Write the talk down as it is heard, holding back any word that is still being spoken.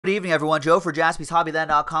Good evening, everyone. Joe for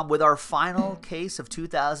JaspysHobbyLand.com with our final case of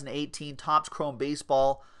 2018 Topps Chrome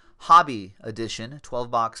Baseball Hobby Edition,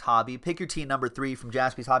 12-box hobby. Pick your team number 3 from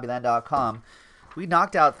JaspysHobbyLand.com. We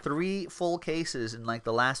knocked out 3 full cases in like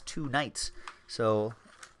the last 2 nights, so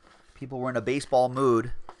people were in a baseball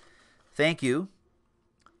mood. Thank you.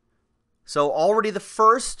 So already the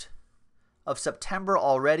 1st of September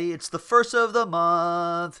already. It's the 1st of the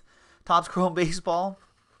month. Topps Chrome Baseball.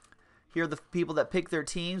 Here are the people that pick their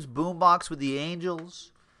teams. Boombox with the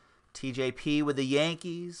Angels. TJP with the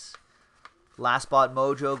Yankees. Last Spot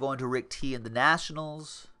Mojo going to Rick T and the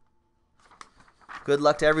Nationals. Good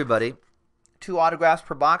luck to everybody. 2 autographs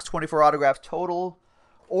per box, 24 autographs total.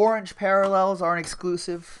 Orange parallels aren't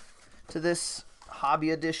exclusive to this hobby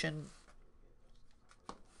edition.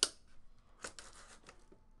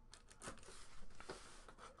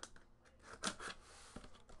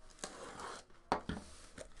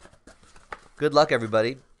 Good luck,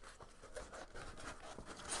 everybody.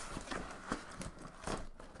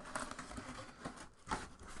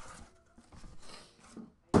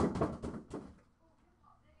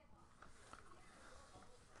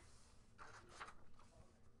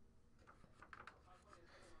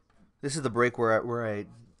 This is the break where I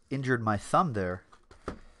injured my thumb there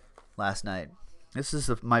last night. This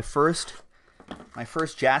is my first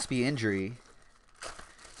Jaspy injury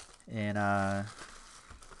in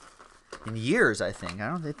years, I think.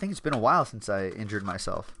 I think it's been a while since I injured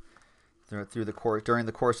myself during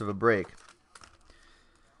the course of a break.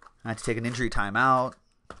 I had to take an injury time out,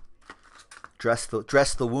 dress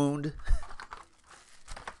the wound.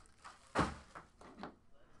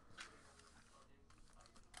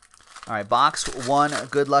 All right, box 1.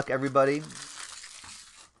 Good luck, everybody.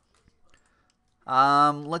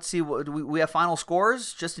 Let's see. We have final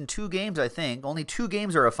scores just in 2 games, I think. Only 2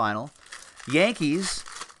 games are a final. Yankees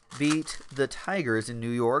beat the Tigers in New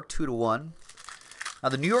York 2-1. Now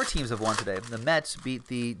the New York teams have won today. The Mets beat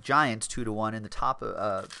the Giants 2-1 in the top.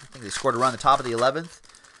 I think they scored a run in the top of the 11th,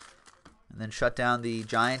 and then shut down the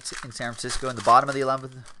Giants in San Francisco in the bottom of the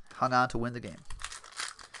 11th. Hung on to win the game.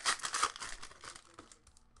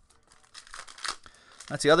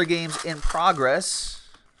 That's the other games in progress.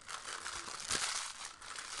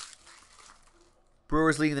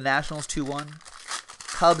 Brewers leading the Nationals 2-1.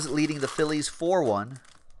 Cubs leading the Phillies 4-1.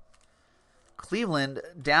 Cleveland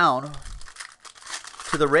down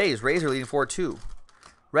to the Rays. Rays are leading 4-2.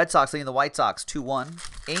 Red Sox leading the White Sox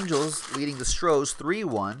 2-1. Angels leading the Stros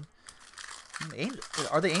 3-1.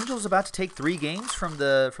 Are the Angels about to take 3 games from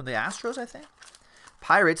the Astros, I think?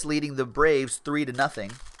 Pirates leading the Braves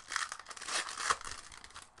 3-0.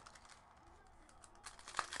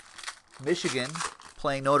 Michigan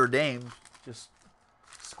playing Notre Dame just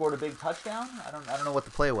scored a big touchdown. I don't know what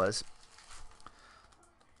the play was.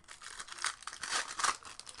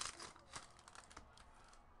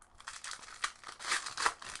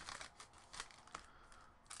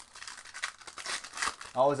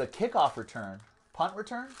 Oh, it was a kickoff return. Punt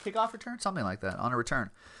return? Kickoff return? Something like that on a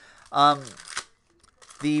return.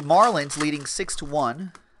 The Marlins leading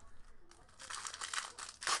 6-1.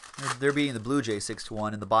 They're beating the Blue Jays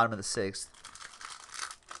 6-1 in the bottom of the 6th.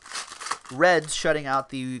 Reds shutting out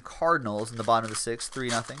the Cardinals in the bottom of the 6th,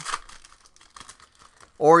 3-0.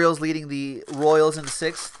 Orioles leading the Royals in the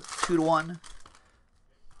 6th, 2-1.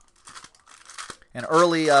 And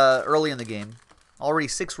early in the game, already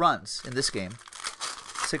 6 runs in this game.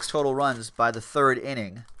 6 total runs by the 3rd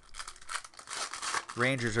inning.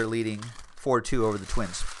 Rangers are leading 4-2 over the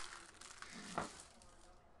Twins.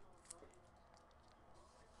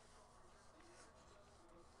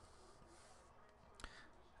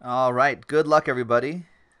 All right, good luck, everybody.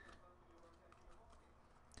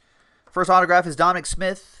 First autograph is Dominic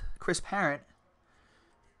Smith. Chris Parent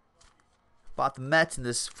bought the Mets in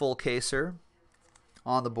this full caser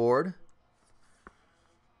on the board.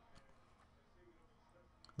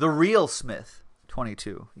 The real Smith,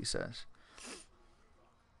 22, he says.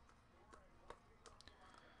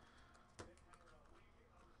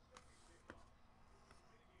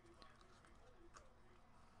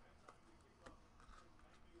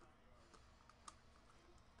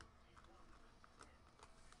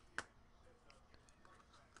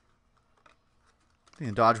 I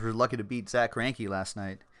think the Dodgers were lucky to beat Zach Greinke last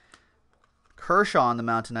night. Kershaw on the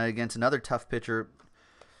mound tonight against another tough pitcher,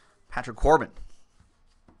 Patrick Corbin.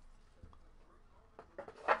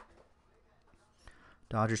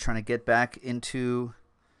 Dodgers trying to get back into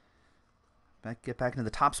the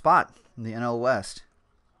top spot in the NL West.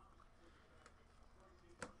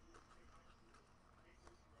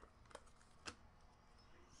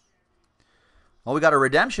 Well, we got a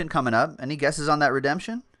redemption coming up. Any guesses on that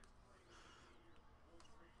redemption?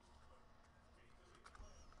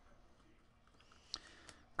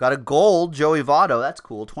 Got a gold, Joey Votto. That's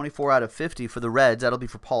cool. 24 out of 50 for the Reds. That'll be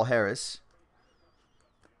for Paul Harris.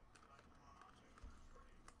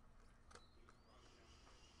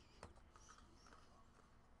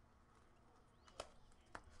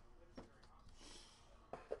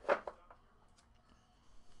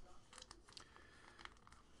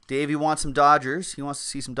 Davey wants some Dodgers. He wants to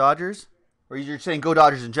see some Dodgers? Or you're saying go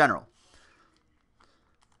Dodgers in general?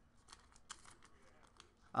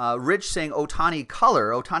 Rich saying Ohtani color,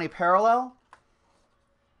 Ohtani parallel.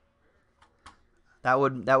 That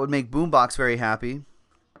would make Boombox very happy.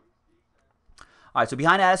 All right, so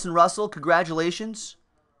behind Addison Russell, congratulations.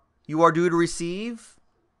 You are due to receive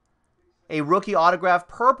a rookie autograph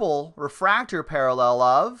purple refractor parallel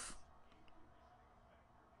of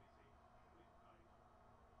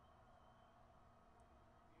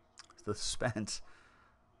the suspense.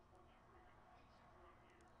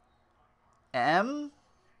 M?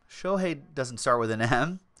 Shohei doesn't start with an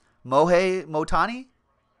M. Mohei Motani?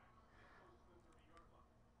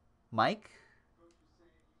 Mike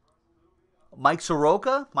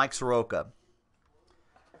Soroka? Mike Soroka.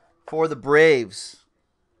 For the Braves.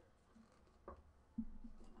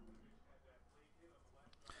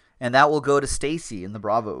 And that will go to Stacy in the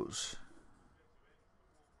Bravos.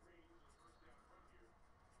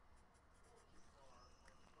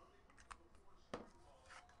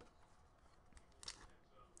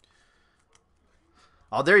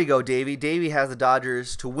 Oh, there you go, Davey. Davey has the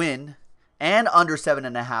Dodgers to win and under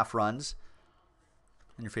 7.5 runs.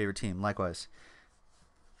 And your favorite team, likewise.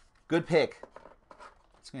 Good pick.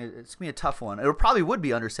 It's gonna be a tough one. It probably would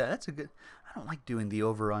be under 7. That's a good. I don't like doing the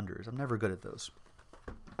over-unders. I'm never good at those.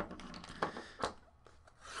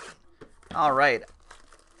 All right.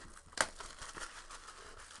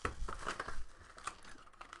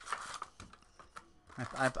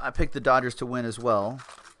 I picked the Dodgers to win as well.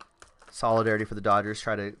 Solidarity for the Dodgers.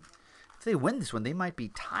 If they win this one, they might be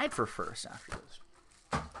tied for first after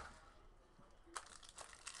this.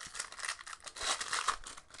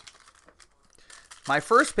 My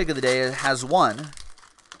first pick of the day has won.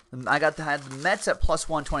 I had the Mets at plus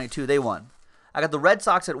 122. They won. I got the Red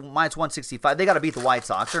Sox at minus 165. They got to beat the White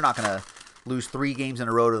Sox. They're not going to lose 3 games in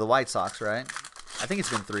a row to the White Sox, right? I think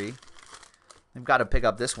it's been 3. They've got to pick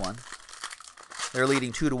up this one. They're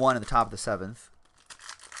leading 2-1 in the top of the 7th.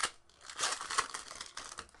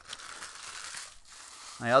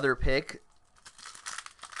 My other pick,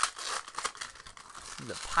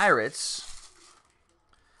 the Pirates.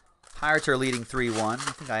 Pirates are leading 3-1. I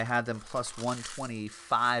think I had them plus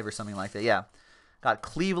 125 or something like that. Yeah. Got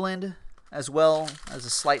Cleveland as well as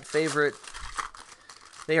a slight favorite.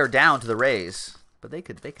 They are down to the Rays, but they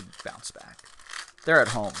could bounce back. They're at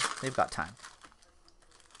home. They've got time.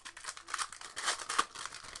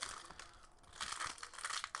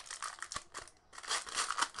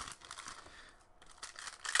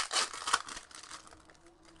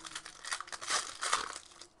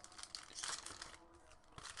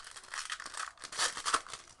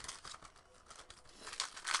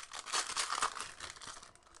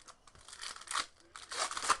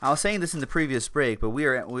 I was saying this in the previous break, but we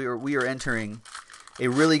are entering a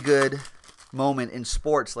really good moment in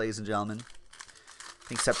sports, ladies and gentlemen. I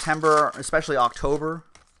think September, especially October,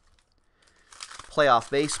 playoff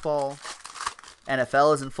baseball,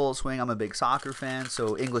 NFL is in full swing. I'm a big soccer fan,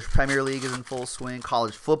 so English Premier League is in full swing.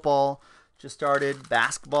 College football just started.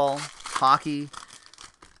 Basketball, hockey,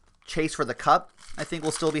 chase for the cup, I think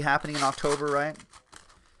will still be happening in October, right?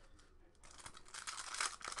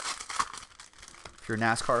 If you're a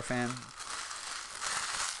NASCAR fan.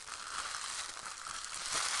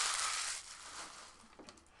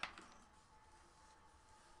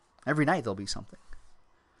 Every night there'll be something.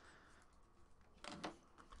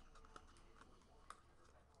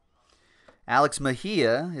 Alex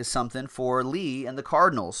Mejia is something for Lee and the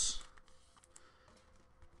Cardinals.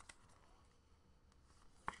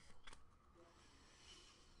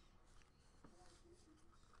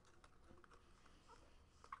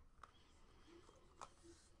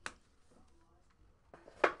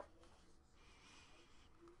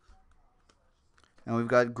 And we've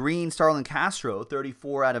got Green Starlin Castro,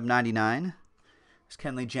 34 out of 99. There's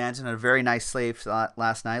Kenley Jansen had a very nice slave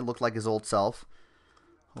last night. Looked like his old self.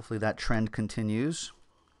 Hopefully that trend continues.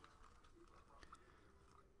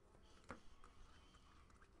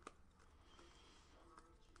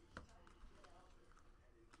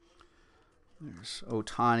 There's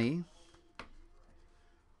Ohtani.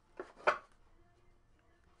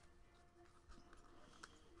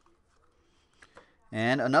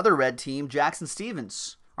 And another red team, Jackson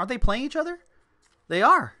Stevens. Aren't they playing each other? They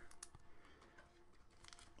are.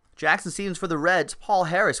 Jackson Stevens for the Reds. Paul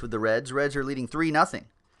Harris with the Reds. Reds are leading 3-0.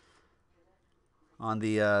 on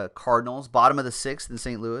the Cardinals. Bottom of the 6th in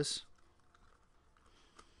St. Louis.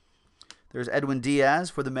 There's Edwin Diaz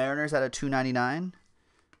for the Mariners at a $2.99.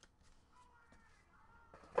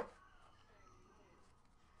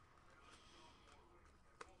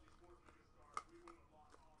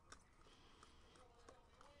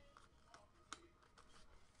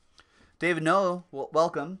 David No,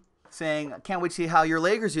 welcome, saying, can't wait to see how your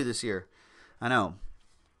Lakers do this year. I know.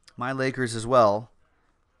 My Lakers as well.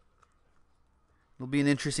 It'll be an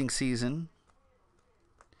interesting season.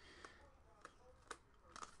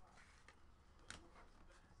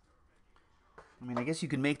 I mean, I guess you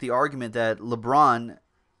could make the argument that LeBron,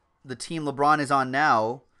 the team LeBron is on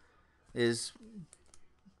now, is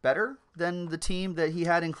better than the team that he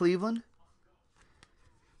had in Cleveland.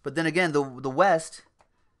 But then again, the West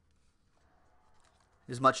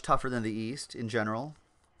is much tougher than the East in general.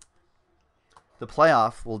 The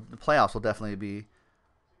playoffs will definitely be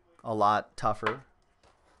a lot tougher.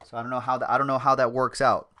 So I don't know how that works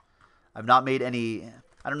out. I've not made any.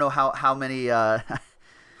 I don't know how many. I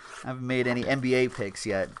haven't made any NBA picks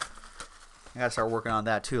yet. I gotta start working on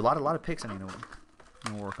that too. A lot of picks I need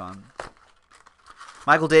to work on.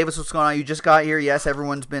 Michael Davis, what's going on? You just got here. Yes,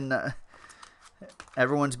 everyone's been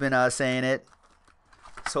saying it.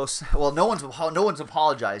 So, well, no one's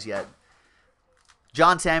apologized yet.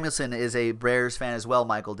 John Samuelson is a Bears fan as well,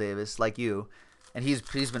 Michael Davis, like you, and he's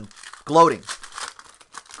been gloating.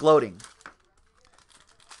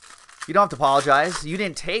 You don't have to apologize. You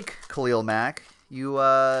didn't take Khalil Mack.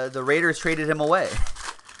 The Raiders traded him away.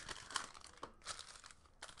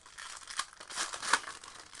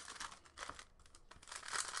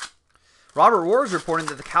 Robert Ward reporting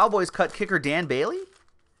that the Cowboys cut kicker Dan Bailey.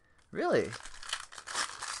 Really?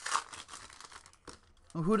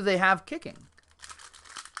 Who do they have kicking?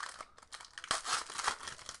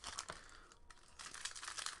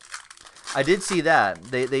 I did see that.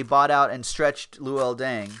 They bought out and stretched Luol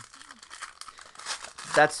Deng.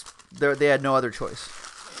 They had no other choice.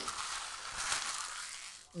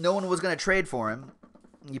 No one was going to trade for him.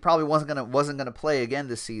 He probably wasn't going to play again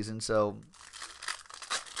this season, so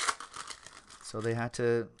they had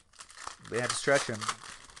to stretch him,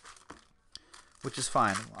 which is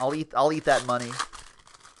fine. I'll eat that money.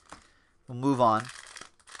 We'll move on.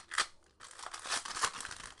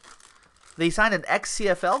 They signed an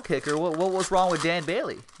ex-CFL kicker. What was wrong with Dan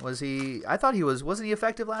Bailey? I thought wasn't he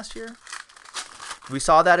effective last year? We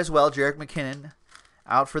saw that as well. Jerick McKinnon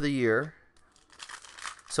out for the year.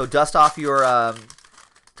 So dust off your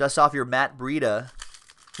Matt Breida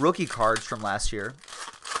rookie cards from last year.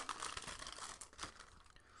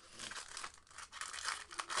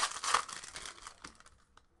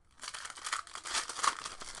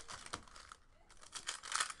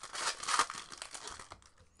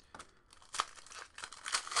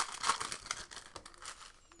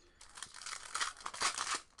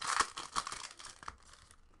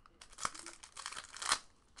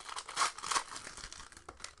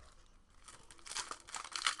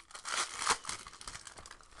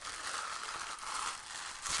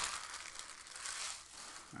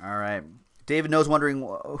 All right. David Knows wondering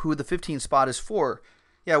who the 15 spot is for.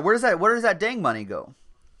 Yeah, where does that dang money go?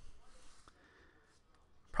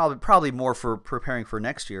 Probably more for preparing for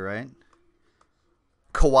next year, right?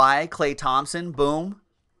 Kawhi, Klay Thompson, boom.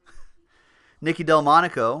 Nicky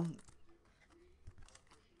Delmonico.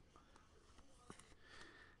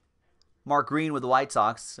 Mark Green with the White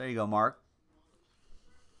Sox. There you go, Mark.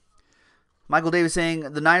 Michael Davis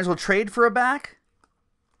saying the Niners will trade for a back.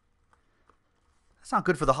 That's not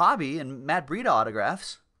good for the hobby and Matt Breida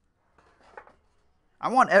autographs. I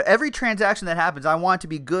want every transaction that happens, I want it to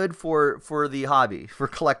be good for the hobby, for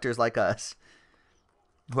collectors like us.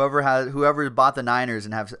 Whoever bought the Niners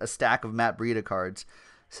and have a stack of Matt Breida cards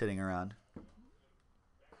sitting around.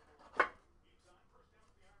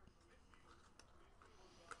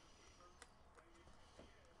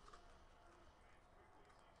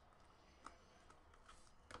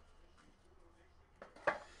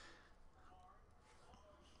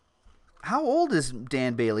 How old is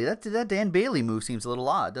Dan Bailey? That Dan Bailey move seems a little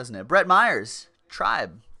odd, doesn't it? Brett Myers,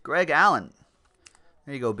 Tribe, Greg Allen.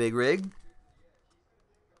 There you go, Big Rig.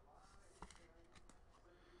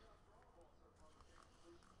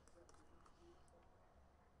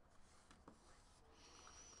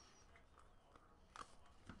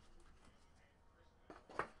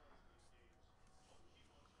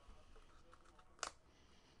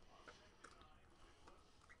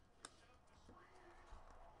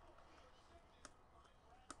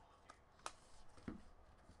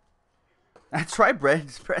 That's right,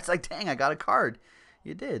 Brett. Brett's like, dang, I got a card.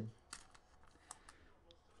 You did.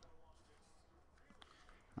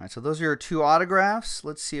 All right, so those are your 2 autographs.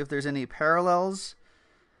 Let's see if there's any parallels.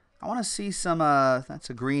 I want to see some, that's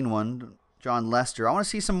a green one, John Lester. I want to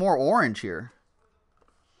see some more orange here.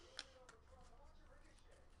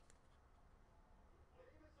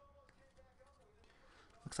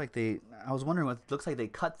 Looks like I was wondering looks like they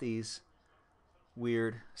cut these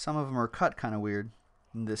weird. Some of them are cut kind of weird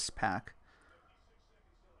in this pack.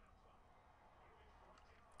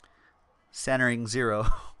 Centering 0.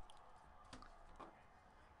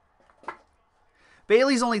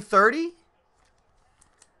 Bailey's only 30?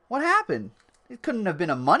 What happened? It couldn't have been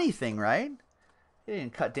a money thing, right? They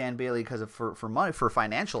didn't cut Dan Bailey because of for money, for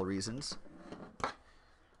financial reasons.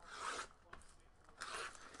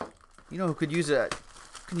 You know who could use a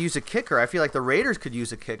kicker? I feel like the Raiders could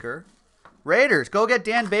use a kicker. Raiders, go get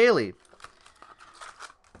Dan Bailey.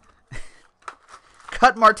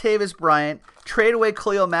 Cut Martavis Bryant, trade away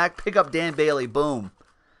Khalil Mack, pick up Dan Bailey. Boom.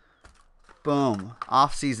 Boom.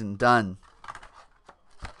 Off season done.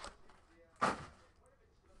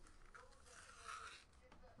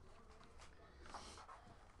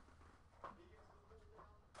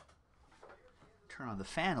 Turn on the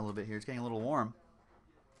fan a little bit here. It's getting a little warm.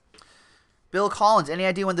 Bill Collins, any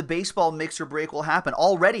idea when the baseball mixer break will happen?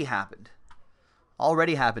 Already happened.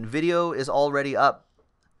 Already happened. Video is already up.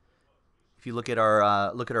 If you look at our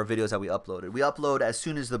videos that we uploaded, we upload as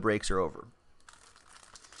soon as the breaks are over.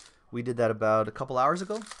 We did that about a couple hours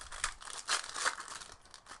ago.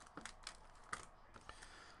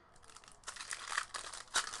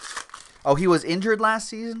 Oh, he was injured last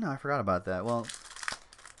season? I forgot about that. Well,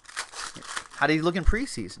 how did he look in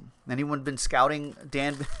preseason? Anyone been scouting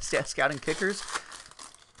scouting kickers?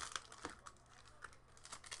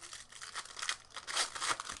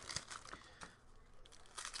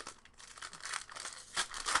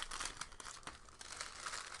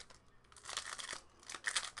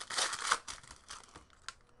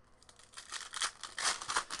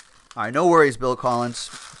 All right, no worries, Bill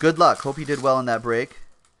Collins. Good luck. Hope you did well in that break.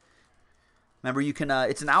 Remember, you can.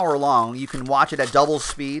 It's an hour long. You can watch it at double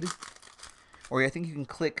speed, or I think you can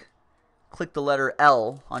click the letter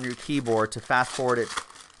L on your keyboard to fast forward it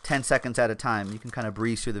 10 seconds at a time. You can kind of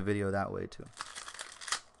breeze through the video that way too.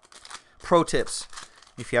 Pro tips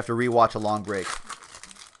if you have to rewatch a long break.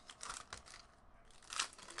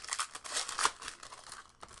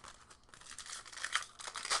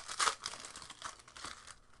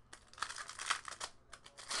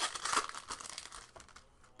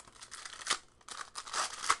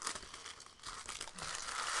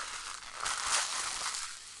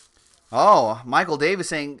 Oh, Michael Davis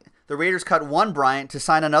saying the Raiders cut one Bryant to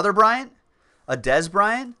sign another Bryant, a Dez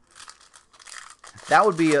Bryant. That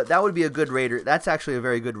would be a good Raider. That's actually a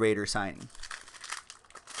very good Raider signing.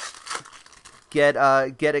 Get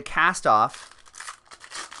a cast off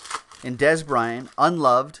in Dez Bryant,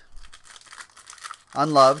 unloved,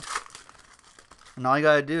 and all you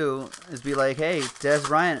gotta do is be like, hey, Dez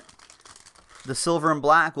Bryant, the silver and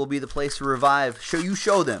black will be the place to revive. You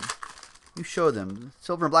show them. You show them.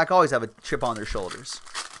 Silver and black always have a chip on their shoulders.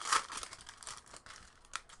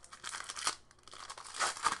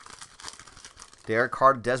 Derek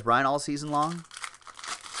Carr, Dez Bryant all season long.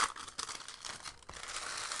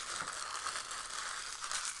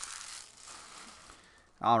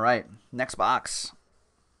 All right, next box.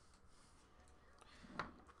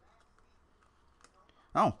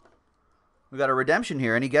 Oh, we got a redemption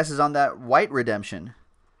here. Any guesses on that white redemption?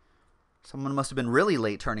 Someone must have been really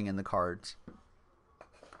late turning in the cards.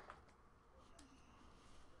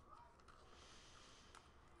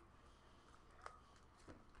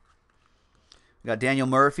 We got Daniel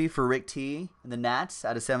Murphy for Rick T and the Nats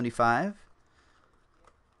out of 75.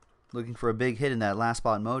 Looking for a big hit in that last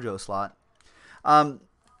spot mojo slot. I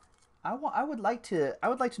would like to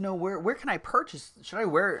know where can I purchase? Should I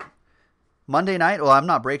wear it Monday night? Well, I'm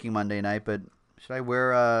not breaking Monday night, but should I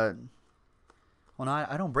wear well, no,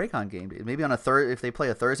 I don't break on game day. Maybe on if they play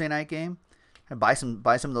a Thursday night game, I buy some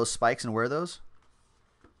of those spikes and wear those.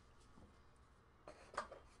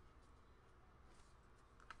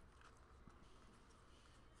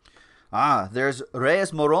 Ah, there's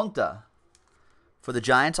Reyes Moronta for the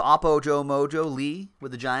Giants. Oppo Joe Mojo Lee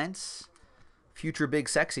with the Giants. Future big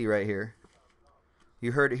sexy right here.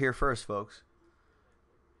 You heard it here first, folks.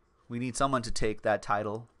 We need someone to take that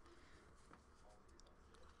title.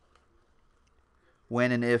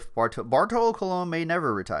 When and if Bartolo Colon may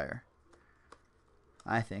never retire.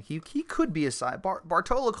 I think he could be a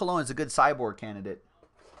Bartolo Colon is a good cyborg candidate.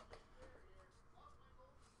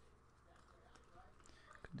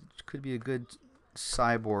 Could be a good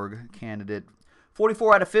cyborg candidate.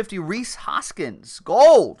 44 out of 50. Reese Hoskins,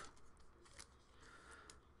 gold.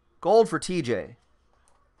 Gold for TJ.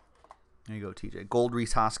 There you go, TJ. Gold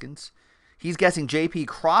Reese Hoskins. He's guessing J.P.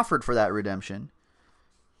 Crawford for that redemption.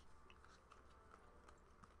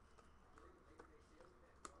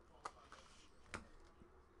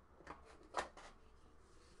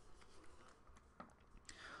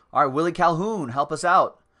 All right, Willie Calhoun, help us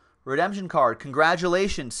out. Redemption card.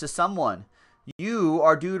 Congratulations to someone. You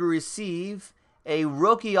are due to receive a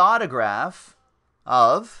rookie autograph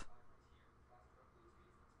of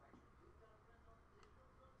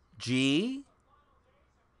G.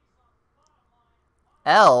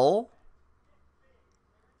 L.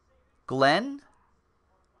 Glenn?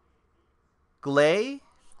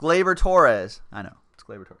 Gleyber Torres. I know, it's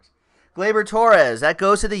Gleyber Torres. Gleyber Torres, that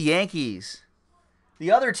goes to the Yankees.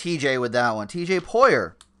 The other TJ with that one, TJ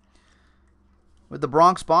Poyer with the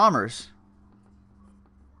Bronx Bombers.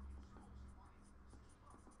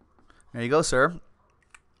 There you go, sir.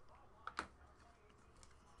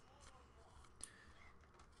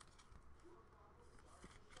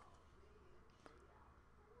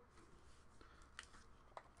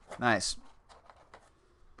 Nice.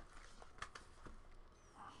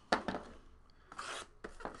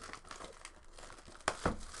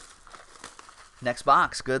 Next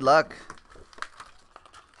box. Good luck.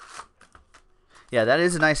 Yeah, that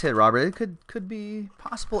is a nice hit, Robert. It could be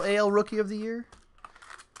possible AL Rookie of the Year.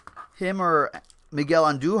 Him or Miguel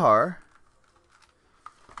Andujar.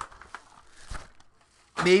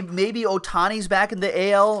 Maybe Ohtani's back in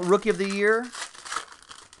the AL Rookie of the Year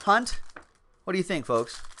hunt. What do you think,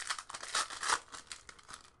 folks?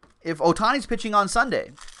 If Ohtani's pitching on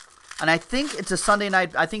Sunday, and I think it's a Sunday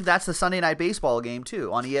night, I think that's the Sunday Night Baseball game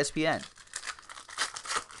too on ESPN.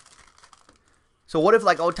 So what if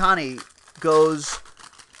like Ohtani goes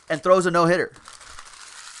and throws a no-hitter?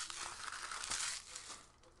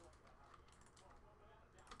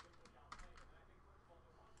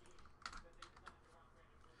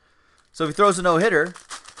 So if he throws a no-hitter,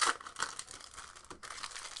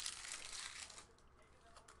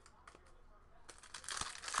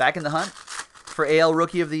 back in the hunt for AL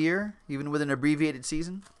Rookie of the Year, even with an abbreviated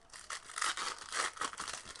season.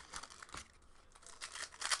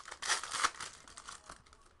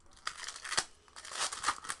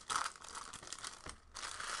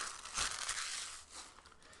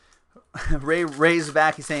 Ray's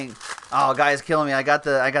back. He's saying, "Oh, guys, killing me. I got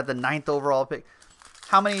the 9th overall pick."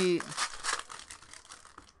 How many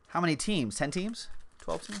teams? 10 teams?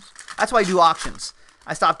 12 teams? That's why I do auctions.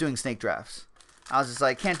 I stopped doing snake drafts. I was just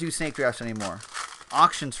like, can't do snake drafts anymore.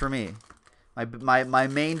 Auctions for me. My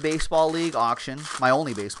main baseball league, auction. My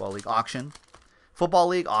only baseball league, auction. Football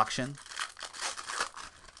league, auction.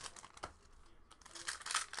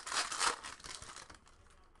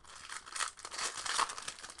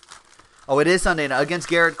 Oh, it is Sunday night against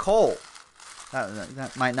Garrett Cole.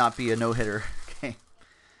 That might not be a no-hitter. Okay.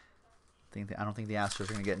 I don't think the Astros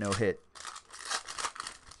are going to get no hit.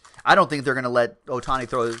 I don't think they're going to let Ohtani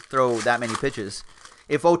throw that many pitches.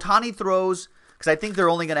 If Ohtani throws, because I think they're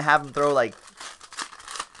only going to have him throw like,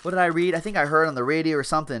 what did I read? I think I heard on the radio or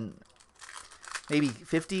something, maybe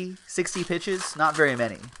 50, 60 pitches. Not very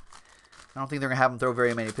many. I don't think they're going to have him throw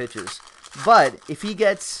very many pitches. But if he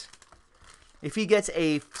gets a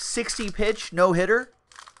 60-pitch no-hitter,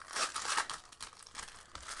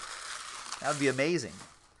 that would be amazing.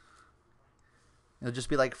 It'll just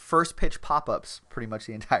be like first pitch pop-ups pretty much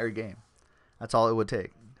the entire game. That's all it would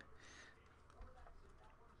take.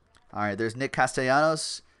 All right, there's Nick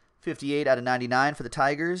Castellanos, 58 out of 99 for the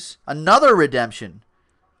Tigers. Another redemption.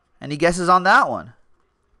 And he guesses on that one.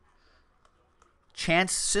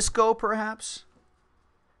 Chance Sisco, perhaps?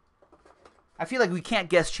 I feel like we can't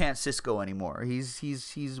guess Chance Sisco anymore.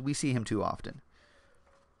 We see him too often.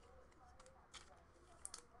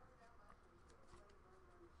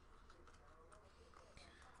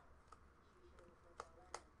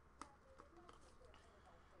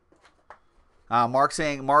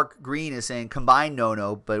 Mark Green is saying combined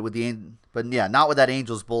no, but yeah, not with that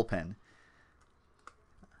Angels bullpen.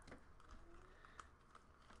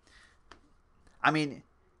 I mean,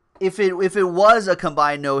 if it was a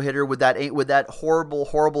combined no hitter with that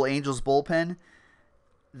horrible Angels bullpen,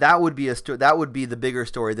 that would be the bigger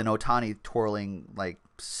story than Ohtani twirling like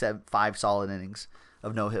 5 solid innings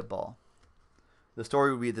of no hit ball. The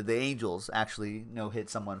story would be that the Angels actually no hit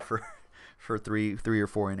someone for three or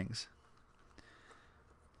 4 innings.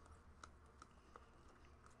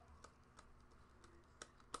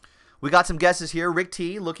 We got some guesses here. Rick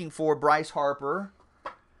T looking for Bryce Harper.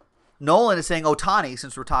 Nolan is saying Ohtani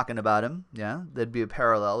since we're talking about him. Yeah, that'd be a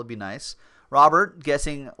parallel. It'd be nice. Robert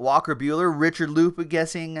guessing Walker Buehler. Richard Lupa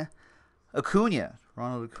guessing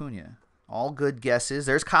Ronald Acuna. All good guesses.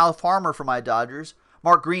 There's Kyle Farmer for my Dodgers.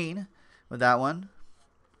 Mark Green with that one.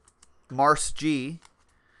 Mars G.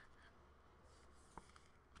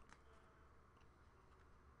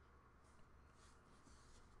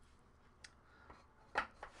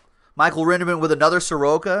 Michael Rinderman with another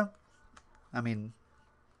Soroka. I mean,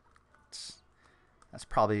 that's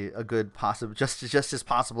probably a good possible, just as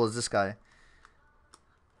possible as this guy.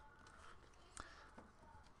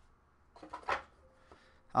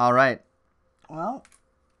 All right. Well,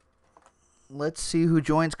 let's see who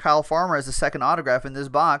joins Kyle Farmer as the second autograph in this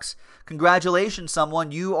box. Congratulations,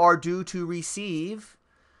 someone. You are due to receive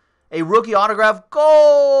a rookie autograph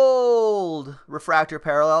gold refractor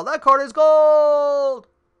parallel. That card is gold.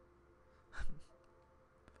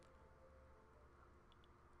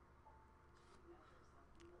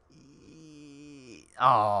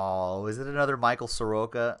 Oh, is it another Michael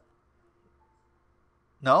Soroka?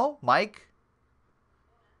 No, Mike?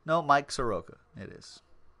 No, Mike Soroka. It is.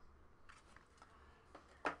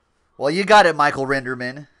 Well, you got it, Michael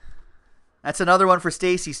Renderman. That's another one for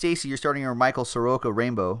Stacy. Stacy, you're starting your Michael Soroka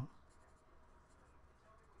rainbow.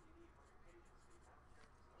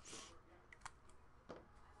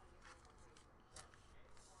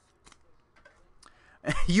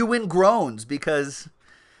 You win groans because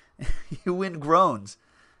you win groans.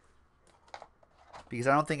 Because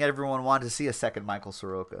I don't think everyone wanted to see a second Michael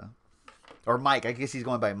Soroka. Or Mike. I guess he's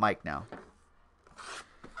going by Mike now.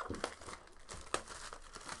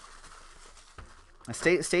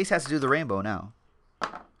 Stace has to do the rainbow now.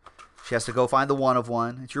 She has to go find the one of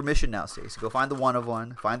one. It's your mission now, Stace. Go find the one of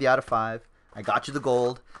one. Find the out of 5. I got you the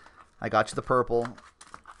gold. I got you the purple.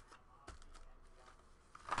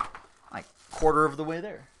 Like quarter of the way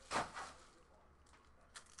there.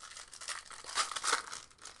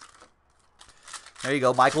 There you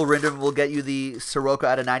go. Michael Rinderman will get you the Soroka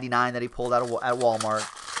out of 99 that he pulled out at Walmart.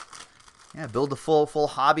 Yeah, build the full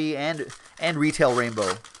hobby and retail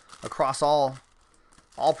rainbow across all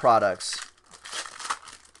products.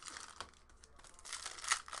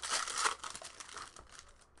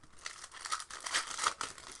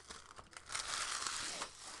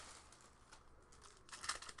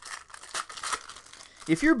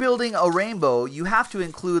 If you're building a rainbow, you have to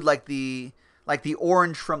include like the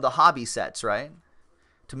orange from the hobby sets, right?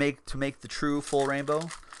 To make the true full rainbow.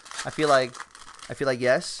 I feel like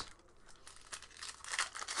yes.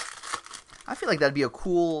 I feel like that'd be a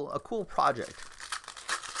cool project.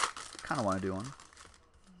 Kind of want to do one.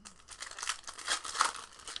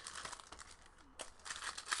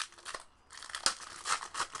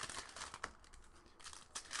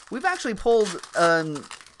 We've actually pulled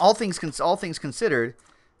all things considered.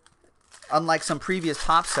 Unlike some previous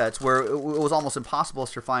top sets where it was almost impossible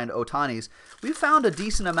to find Ohtanis, we found a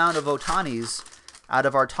decent amount of Ohtanis out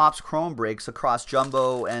of our Topps Chrome breaks across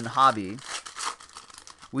Jumbo and Hobby.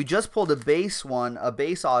 We just pulled a base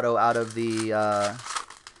auto out of the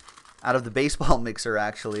baseball mixer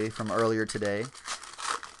actually from earlier today.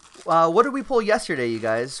 What did we pull yesterday, you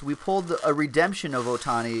guys? We pulled a redemption of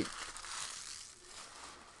Ohtani.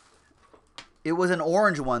 It was an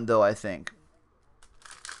orange one though, I think.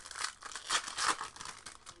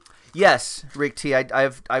 Yes, Rick T.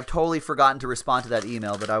 I've totally forgotten to respond to that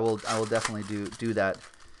email, but I will definitely do that.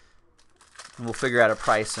 And we'll figure out a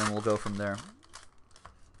price and we'll go from there.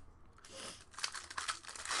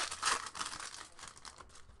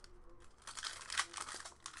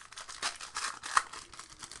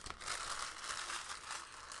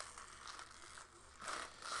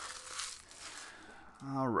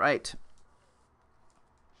 All right.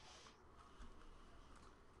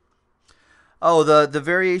 Oh, the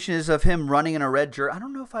variation is of him running in a red jersey. I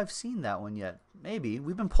don't know if I've seen that one yet. Maybe.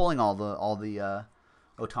 We've been pulling all the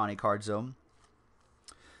Ohtani cards though.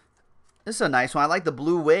 This is a nice one. I like the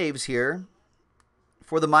blue waves here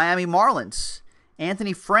for the Miami Marlins.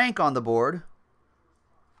 Anthony Frank on the board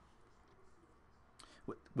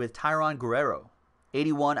with Tyron Guerrero.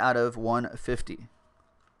 81 out of 150.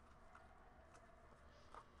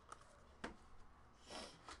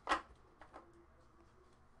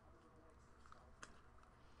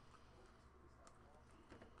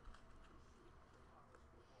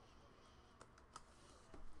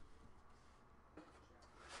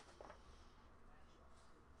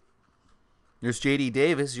 There's J.D.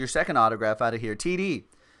 Davis, your second autograph out of here. TD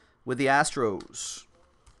with the Astros.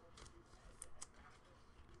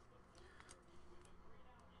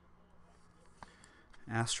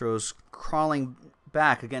 Astros crawling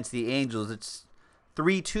back against the Angels. It's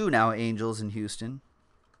 3-2 now, Angels in Houston.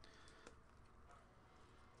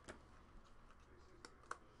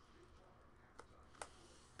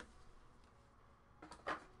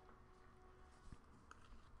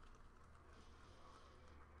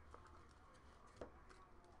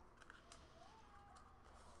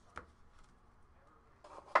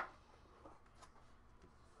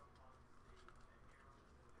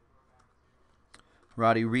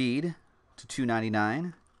 Roddy Reed to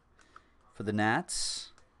 299 for the Nats.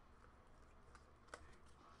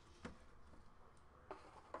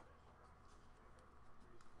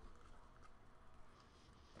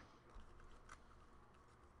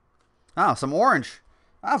 Oh, some orange.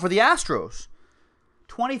 Oh, for the Astros.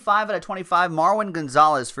 25 out of 25. Marwin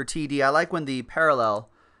Gonzalez for TD. I like when the parallel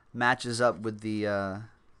matches up with the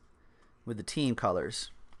team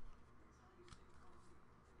colors.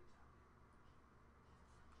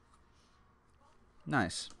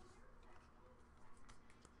 Nice.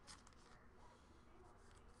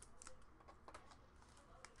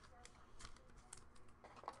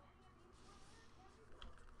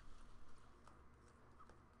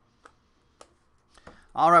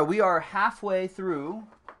 All right, we are halfway through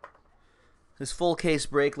this full case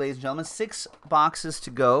break, ladies and gentlemen. 6 boxes to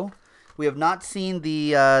go. We have not seen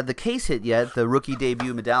the case hit yet, the rookie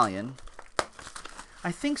debut medallion.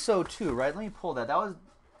 I think so too, right? Let me pull that. I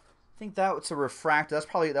think that was a refractor.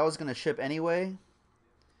 That was going to ship anyway.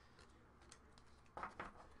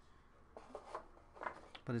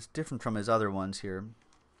 But it's different from his other ones here.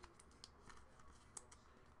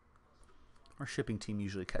 Our shipping team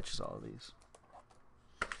usually catches all of these.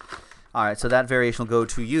 All right, so that variation will go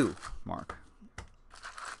to you, Mark.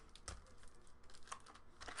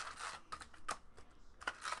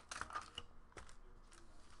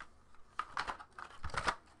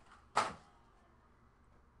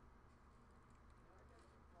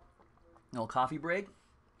 Little coffee break.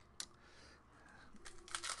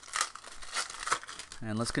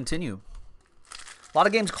 And let's continue. A lot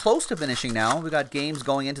of games close to finishing now. We got games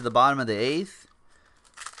going into the bottom of the 8th.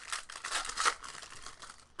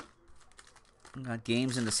 We got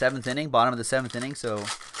games in the 7th inning, bottom of the 7th inning. So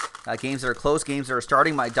games that are close, games that are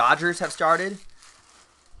starting. My Dodgers have started.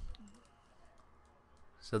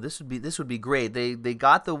 So this would be great. They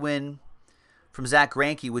got the win from Zach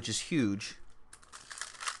Greinke, which is huge.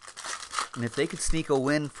 And if they could sneak a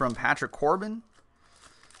win from Patrick Corbin,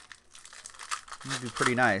 it would be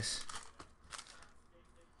pretty nice.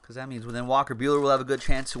 Because that means then Walker Buehler will have a good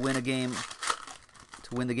chance to win a game,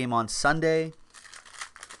 to win the game on Sunday.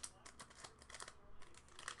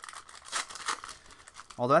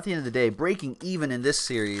 Although at the end of the day, breaking even in this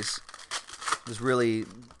series is really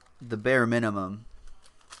the bare minimum.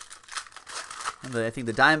 And I think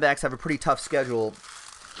the Diamondbacks have a pretty tough schedule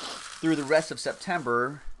through the rest of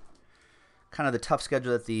September. Kind of the tough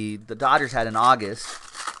schedule that the Dodgers had in August.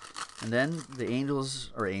 And then the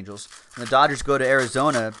the Dodgers go to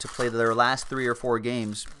Arizona to play their last 3 or 4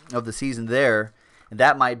 games of the season there. And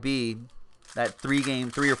that might be, that 3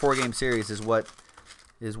 or 4 game series is what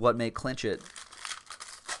may clinch it.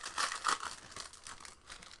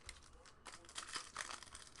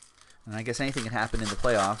 And I guess anything can happen in the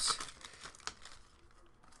playoffs.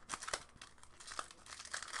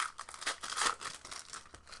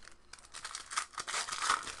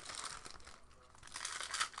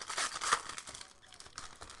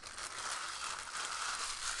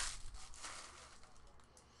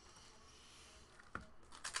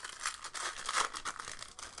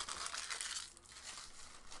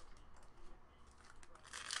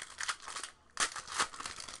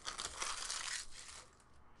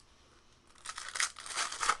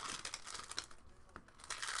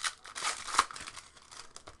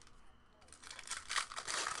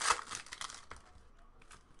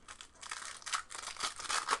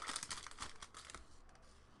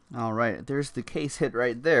 All right, there's the case hit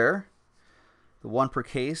right there. The 1 per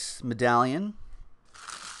case medallion.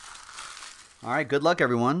 All right, good luck,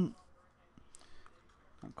 everyone.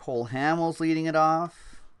 Cole Hamels leading it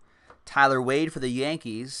off. Tyler Wade for the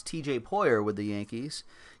Yankees. TJ Poyer with the Yankees.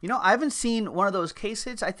 You know, I haven't seen one of those case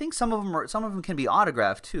hits. I think some of them can be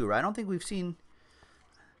autographed too, right? I don't think we've seen.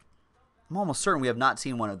 I'm almost certain we have not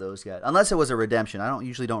seen one of those yet, unless it was a redemption. I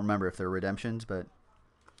usually don't remember if they're redemptions, but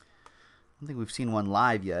I don't think we've seen one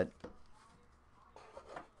live yet.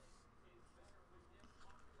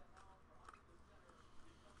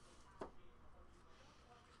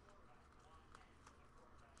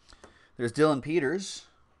 There's Dylan Peters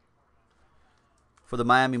for the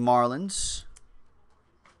Miami Marlins.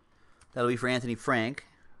 That'll be for Anthony Frank.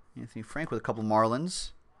 Anthony Frank with a couple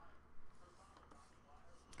Marlins.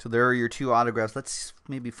 So there are your 2 autographs. Let's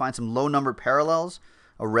maybe find some low-numbered parallels.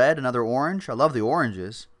 A red, another orange. I love the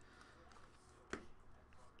oranges.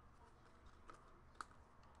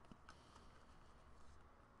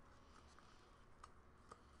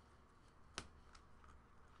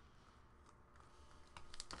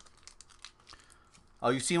 Oh,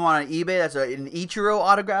 you've seen one on eBay? That's an Ichiro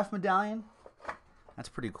autograph medallion? That's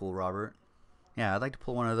pretty cool, Robert. Yeah, I'd like to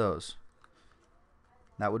pull one of those.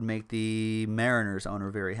 That would make the Mariners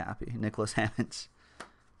owner very happy. Nicholas Hammonds.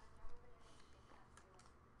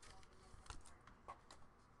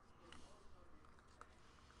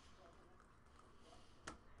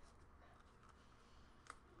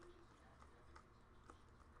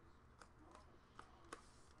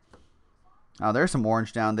 Oh, there's some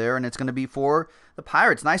orange down there, and it's going to be for the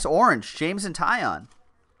Pirates. Nice orange. James and Tyon.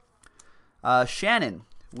 Shannon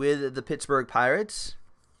with the Pittsburgh Pirates.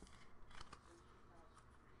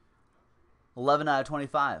 11 out of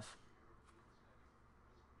 25.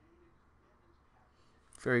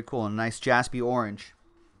 Very cool. And a nice Jaspy orange.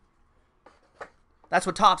 That's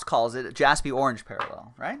what Topps calls it, a Jaspy orange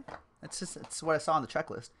parallel, right? That's what I saw on the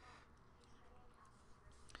checklist.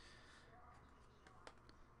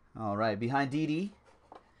 All right, behind Didi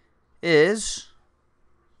is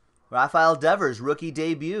Rafael Devers, rookie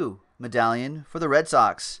debut medallion for the Red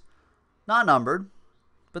Sox. Not numbered,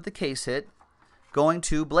 but the case hit going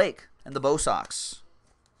to Blake and the Bo Sox.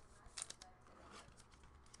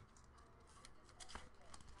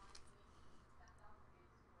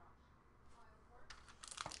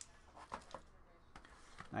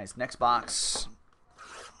 Nice, next box.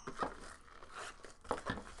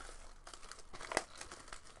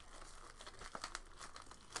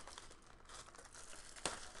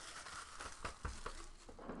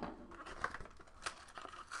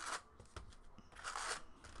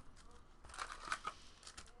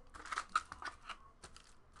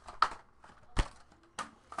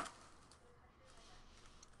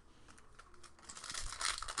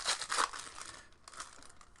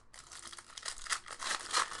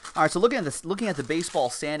 All right, so looking at the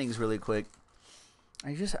baseball standings really quick,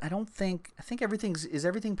 I think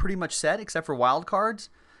everything pretty much set except for wild cards.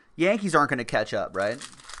 Yankees aren't going to catch up, right?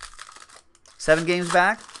 7 games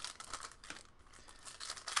back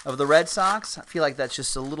of the Red Sox. I feel like that's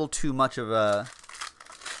just a little too much of a.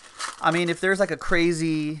 I mean, if there's like a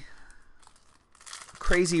crazy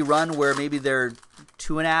run where maybe they're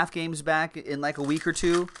 2.5 games back in like a week or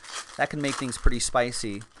two, that can make things pretty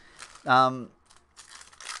spicy.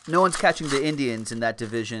 No one's catching the Indians in that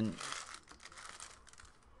division.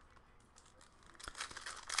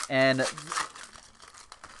 And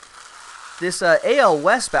this AL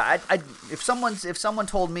West, if someone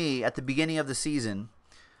told me at the beginning of the season,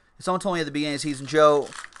 Joe,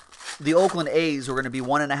 the Oakland A's were going to be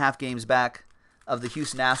 1.5 games back of the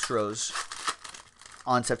Houston Astros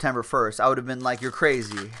on September 1st, I would have been like, you're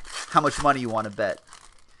crazy. How much money you want to bet?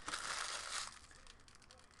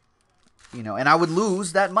 You know, and I would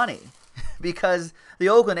lose that money because the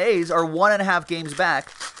Oakland A's are 1.5 games back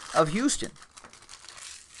of Houston.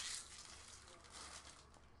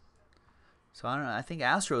 So I don't know. I think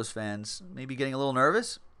Astros fans may be getting a little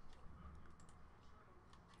nervous.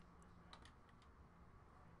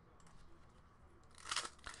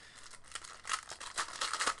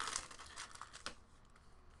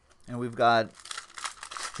 And we've got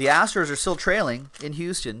the Astros are still trailing in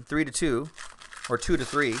Houston 3-2 or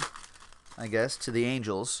 2-3. I guess, to the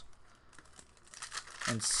Angels.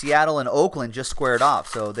 And Seattle and Oakland just squared off.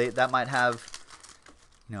 So that might have,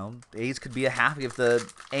 you know, the A's could be happy if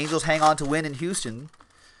the Angels hang on to win in Houston.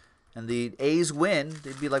 And the A's win,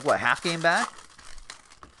 they'd be like, what, half game back?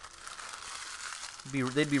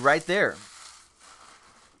 They'd be right there.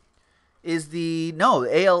 Is the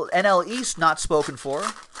NL East not spoken for?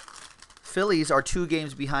 Phillies are 2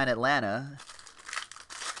 games behind Atlanta.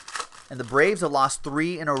 And the Braves have lost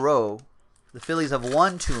 3 in a row. The Phillies have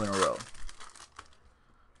won 2 in a row.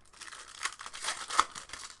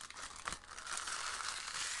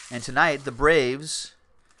 And tonight, the Braves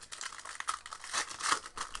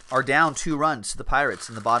are down 2 runs to the Pirates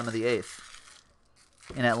in the bottom of the 8th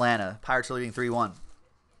in Atlanta. Pirates are leading 3-1.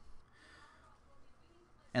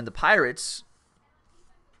 And the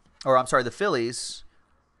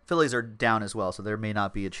Phillies are down as well, so there may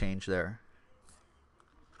not be a change there.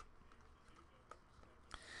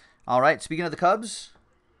 All right, speaking of the Cubs,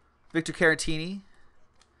 Victor Caratini.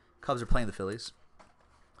 Cubs are playing the Phillies.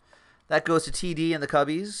 That goes to TD and the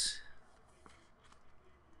Cubbies.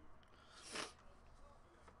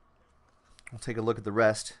 We'll take a look at the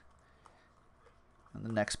rest in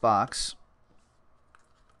the next box.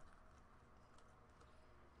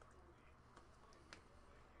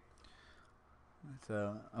 It's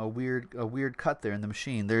a weird cut there in the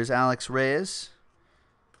machine. There's Alex Reyes.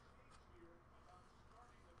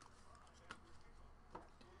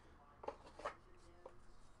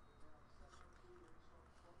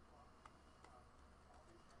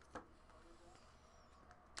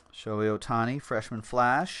 Shohei Ohtani, freshman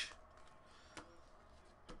flash.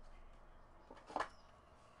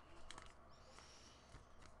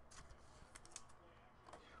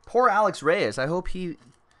 Poor Alex Reyes. I hope he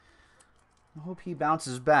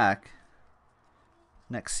bounces back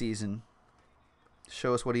next season.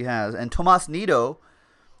 Show us what he has. And Tomas Nido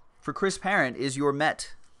for Chris Parent is your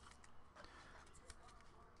Met.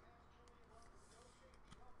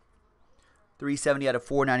 $370 out of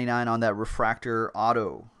 $499 on that refractor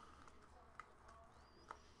auto.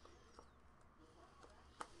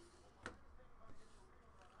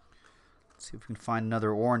 Let's see if we can find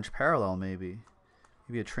another orange parallel, maybe.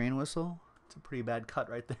 Maybe a train whistle. It's a pretty bad cut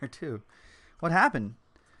right there too. What happened?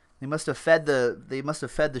 They must have fed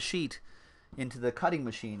the sheet into the cutting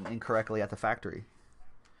machine incorrectly at the factory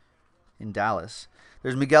in Dallas.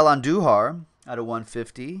 There's Miguel Andujar out of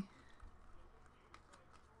 150.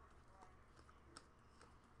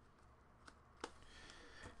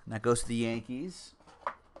 And that goes to the Yankees.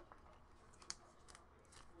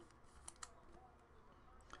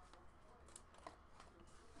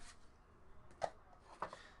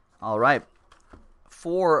 All right.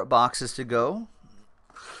 4 boxes to go.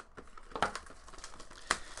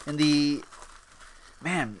 And the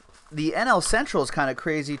NL Central is kind of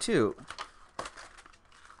crazy too.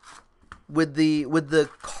 With the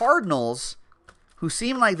Cardinals, who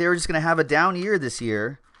seem like they were just going to have a down year this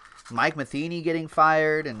year. Mike Matheny getting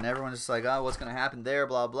fired, and everyone's just like, oh, what's going to happen there,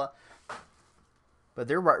 blah, blah. But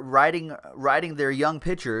they're riding their young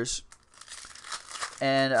pitchers.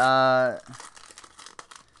 And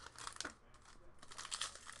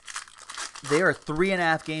they are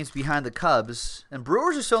 3.5 games behind the Cubs. And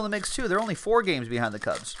Brewers are still in the mix, too. They're only 4 games behind the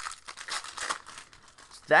Cubs.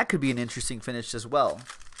 That could be an interesting finish as well.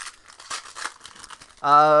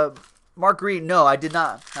 Mark Green, no, I did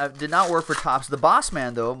not work for Topps. The boss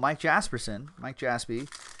man, though, Mike Jaspy,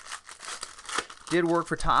 did work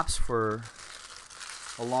for Topps for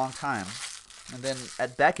a long time. And then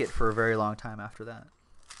at Beckett for a very long time after that.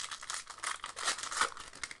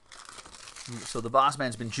 So the boss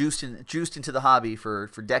man's been juiced into the hobby for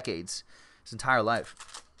decades, his entire life.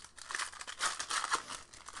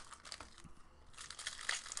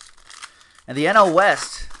 And the NL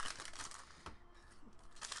West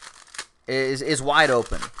is wide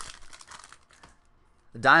open.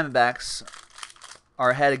 The Diamondbacks are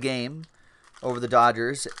ahead a game over the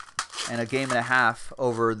Dodgers and a game and a half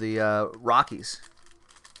over the Rockies.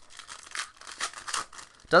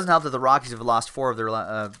 Doesn't help that the Rockies have lost 4 of their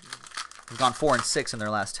have gone 4-6 in their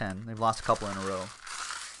last 10. They've lost a couple in a row.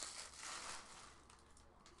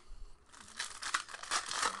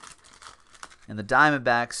 And the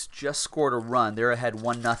Diamondbacks just scored a run. They're ahead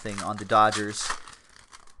 1-0 on the Dodgers.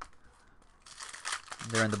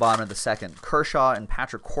 They're in the bottom of the second. Kershaw and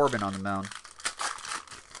Patrick Corbin on the mound.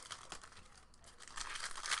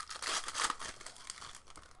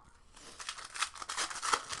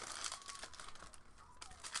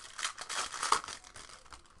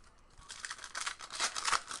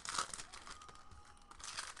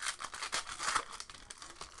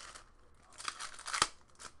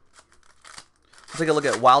 Let's take a look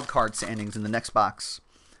at wild card standings in the next box.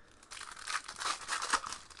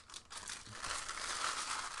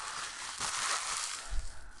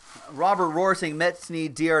 Robert Rohr saying Mets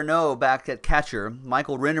need d'Arnaud back at catcher.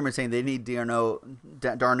 Michael Rinderman saying they need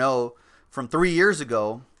d'Arnaud from 3 years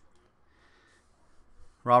ago.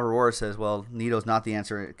 Robert Rohr says, well, Nito's not the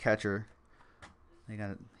answer at catcher. They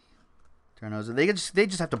got d'Arnaud. They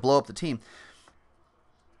just have to blow up the team.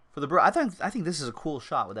 For the I think this is a cool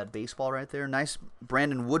shot with that baseball right there. Nice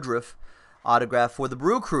Brandon Woodruff autograph for the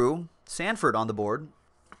Brew Crew. Sanford on the board.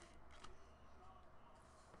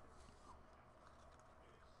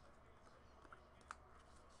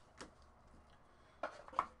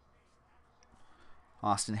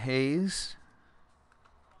 Austin Hayes.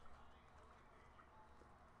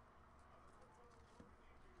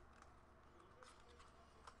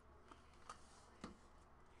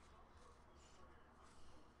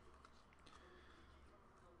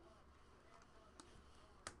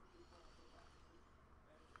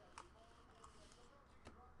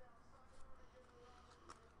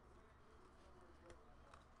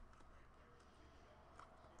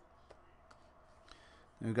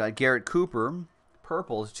 We've got Garrett Cooper.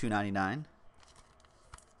 Purple is $2.99.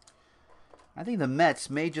 I think the Mets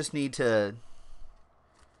may just need to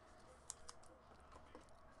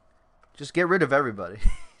just get rid of everybody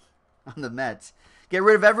on the Mets. Get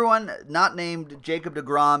rid of everyone not named Jacob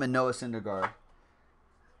deGrom and Noah Syndergaard.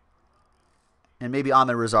 And maybe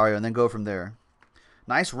Ahmed Rosario, and then go from there.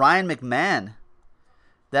 Nice Ryan McMahon.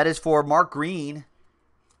 That is for Mark Green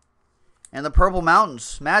and the Purple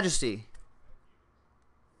Mountains. Majesty.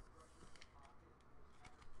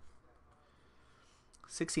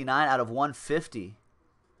 $69 out of $150.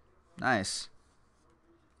 Nice.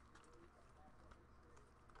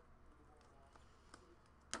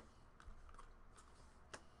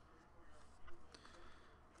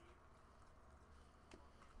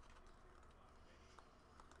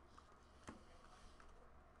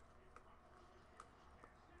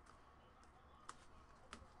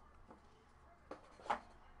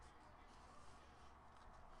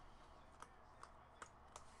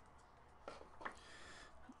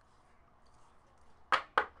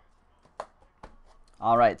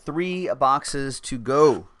 All right, 3 boxes to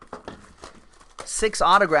go. 6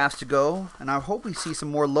 autographs to go, and I hope we see some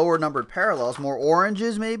more lower numbered parallels, more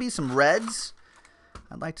oranges maybe, some reds.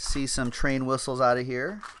 I'd like to see some train whistles out of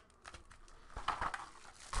here.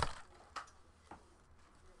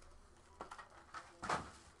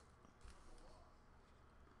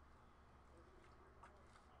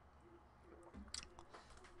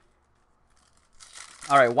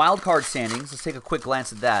 All right, wild card standings. Let's take a quick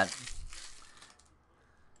glance at that.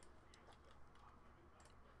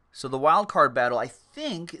 So the wild card battle, I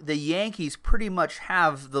think the Yankees pretty much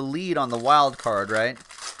have the lead on the wild card, right?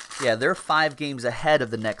 Yeah, they're 5 games ahead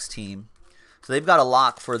of the next team. So they've got a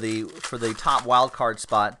lock for the top wild card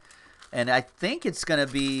spot. And I think it's going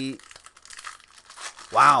to be,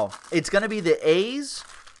 wow, it's going to be the A's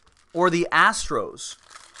or the Astros.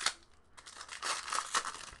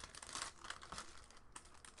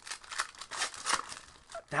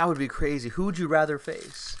 That would be crazy. Who would you rather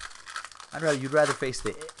face? You'd rather face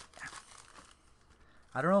the,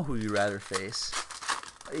 I don't know who you'd rather face.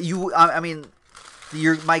 I mean,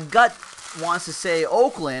 my gut wants to say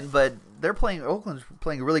Oakland, but Oakland's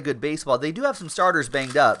playing really good baseball. They do have some starters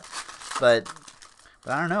banged up, but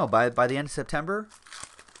I don't know. By the end of September,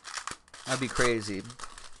 that'd be crazy.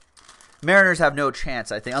 Mariners have no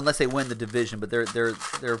chance, I think, unless they win the division. But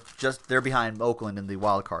they're behind Oakland in the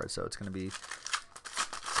wild card, so it's gonna be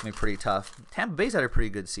pretty tough. Tampa Bay's had a pretty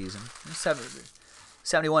good season.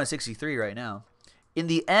 71-63 right now. In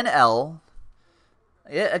the NL,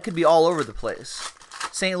 it could be all over the place.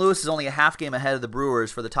 St. Louis is only a half game ahead of the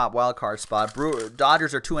Brewers for the top wild card spot.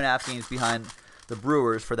 Dodgers are 2.5 games behind the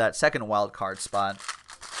Brewers for that second wild card spot.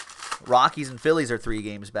 Rockies and Phillies are 3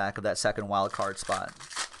 games back of that second wild card spot.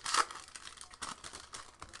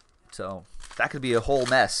 So that could be a whole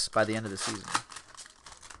mess by the end of the season.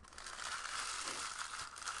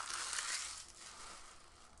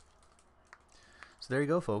 So there you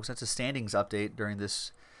go, folks. That's a standings update during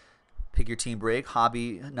this Pick Your Team break.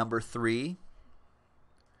 Hobby number 3.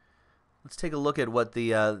 Let's take a look at what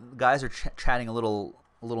the guys are chatting a little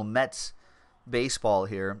Mets baseball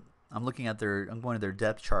here. I'm going to their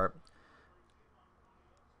depth chart.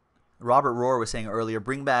 Robert Rohr was saying earlier,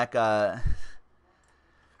 bring back Darryl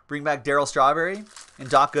Strawberry and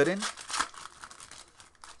Doc Gooden.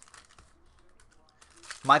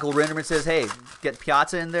 Michael Rinderman says, hey, get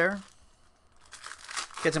Piazza in there.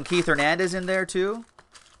 Get some Keith Hernandez in there, too.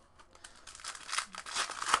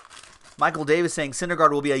 Michael Davis saying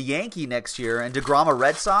Syndergaard will be a Yankee next year and DeGrom a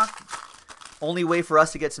Red Sox. Only way for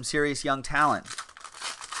us to get some serious young talent.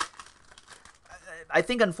 I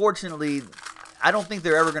think, unfortunately, I don't think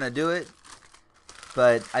they're ever going to do it.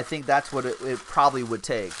 But I think that's what it probably would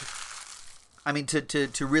take. I mean,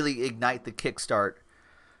 to really ignite the kickstart,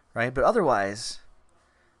 right? But otherwise,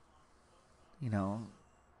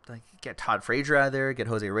 like get Todd Frazier out of there, get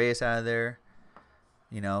Jose Reyes out of there,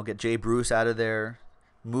 get Jay Bruce out of there,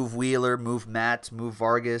 move Wheeler, move Matt, move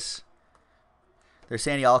Vargas. There's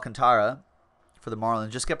Sandy Alcantara for the Marlins.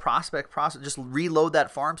 Just get prospect, just reload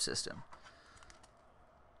that farm system.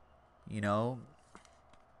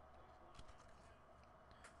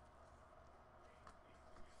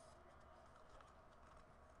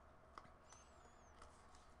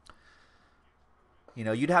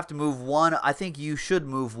 You'd have to move one. I think you should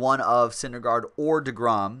move one of Syndergaard or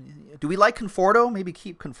DeGrom. Do we like Conforto? Maybe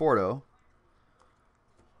keep Conforto.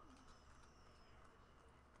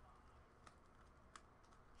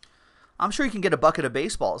 I'm sure you can get a bucket of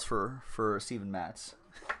baseballs for Steven Matz.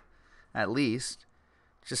 At least.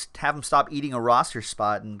 Just have him stop eating a roster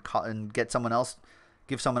spot and get someone else,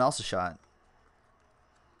 give someone else a shot.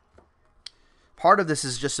 Part of this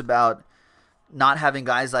is just about not having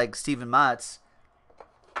guys like Steven Matz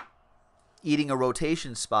eating a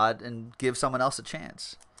rotation spot and give someone else a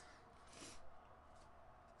chance.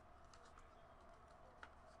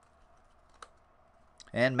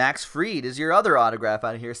 And Max Fried is your other autograph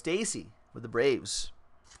out of here. Stacy with the Braves.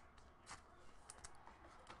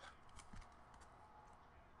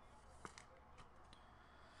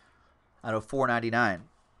 Out of 499.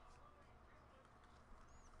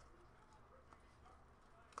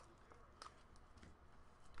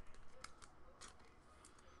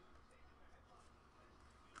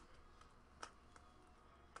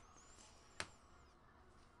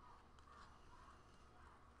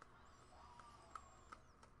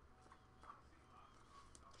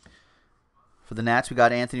 For the Nats, we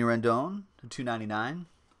got Anthony Rendon to 299.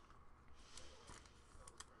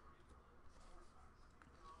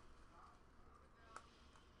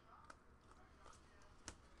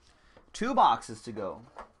 Two boxes to go.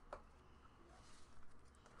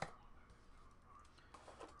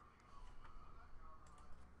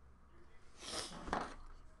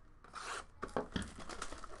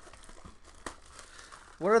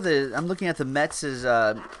 What are the? I'm looking at the Mets'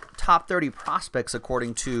 top 30 prospects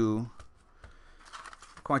according to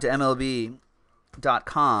MLB.com.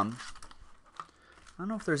 I don't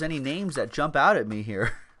know if there's any names that jump out at me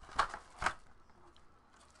here.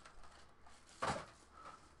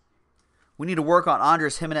 We need to work on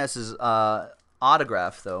Andres Jimenez's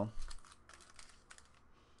autograph, though.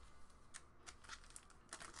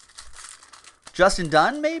 Justin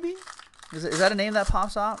Dunn, maybe? Is that a name that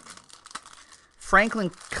pops out? Franklin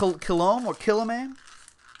Kilome or Kilome?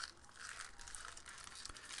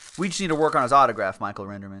 We just need to work on his autograph, Michael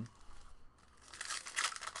Renderman.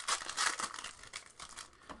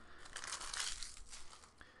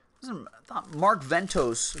 Mark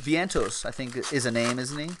Vientos, I think, is a name,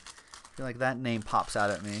 isn't he? I feel like that name pops out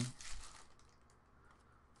at me.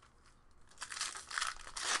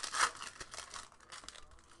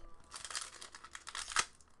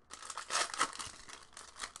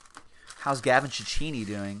 How's Gavin Cecchini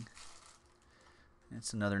doing?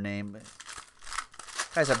 That's another name. But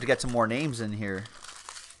guys have to get some more names in here.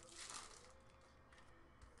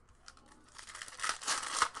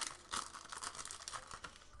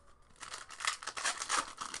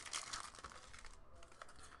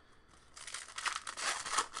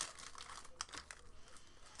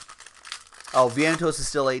 Oh, Vientos is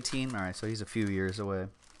still 18? All right, so he's a few years away.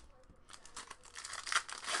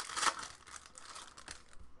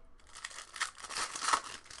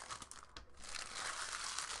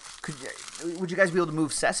 Would you guys be able to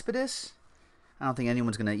move Cespedes? I don't think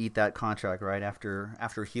anyone's going to eat that contract right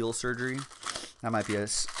after heel surgery. That might be a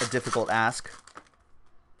difficult ask.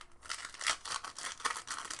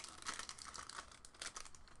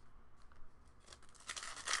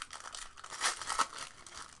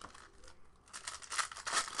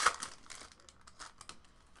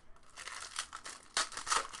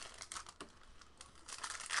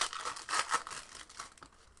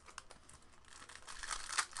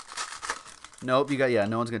 Nope,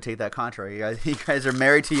 no one's gonna take that contract. You guys are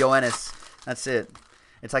married to Yoenis. That's it.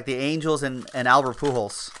 It's like the Angels and Albert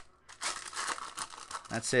Pujols.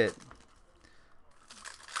 That's it.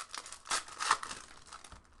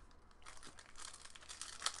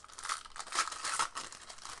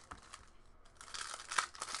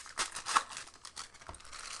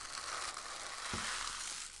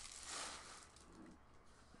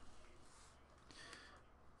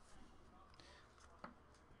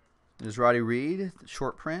 There's Roddy Reed,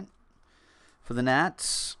 short print for the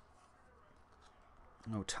Nats.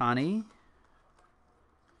 Ohtani.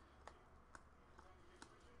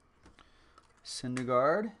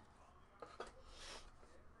 Syndergaard.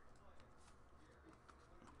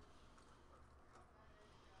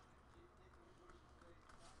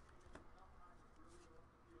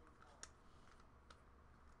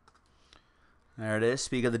 There it is.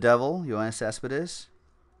 Speak of the Devil, Yoenis Cespedes.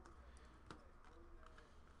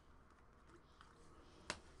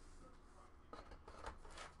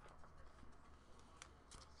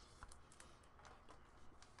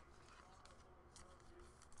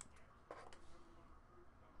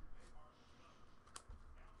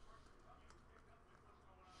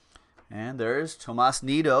 And there's Tomas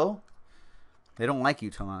Nido. They don't like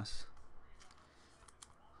you, Tomas.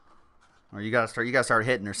 Or you gotta start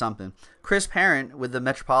hitting or something. Chris Parent with the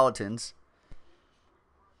Metropolitans.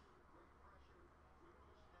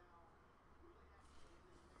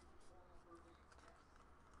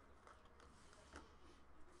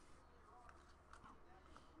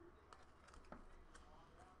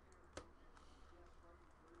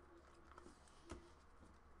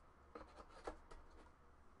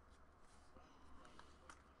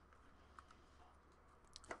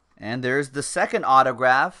 And there's the second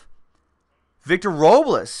autograph. Victor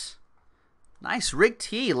Robles. Nice. Rick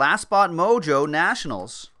T. Last Spot Mojo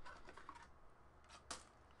Nationals.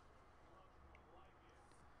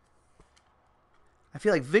 I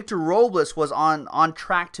feel like Victor Robles was on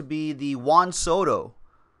track to be the Juan Soto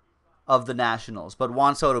of the Nationals. But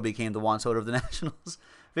Juan Soto became the Juan Soto of the Nationals.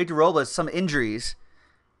 Victor Robles, some injuries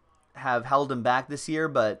have held him back this year.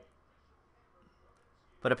 But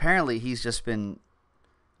apparently he's just been...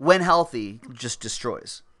 when healthy, just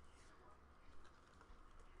destroys.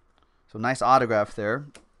 So nice autograph there.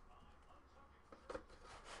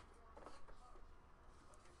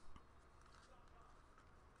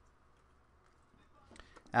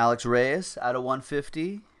 Alex Reyes out of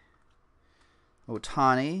 150.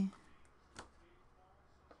 Ohtani.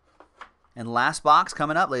 And last box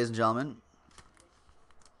coming up, ladies and gentlemen.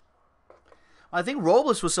 I think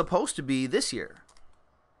Robles was supposed to be this year.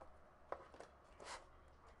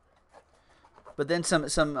 But then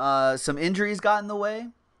some injuries got in the way.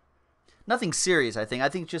 Nothing serious, I think. I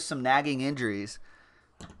think just some nagging injuries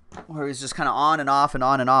where he's just kind of on and off and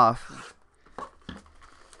on and off.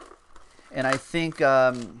 And I think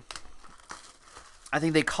they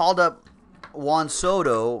called up Juan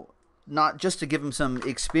Soto not just to give him some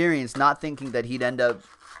experience, not thinking that he'd end up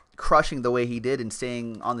crushing the way he did and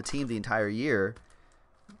staying on the team the entire year.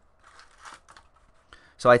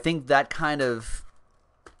 So I think that kind of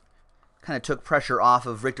took pressure off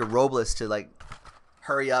of Victor Robles to like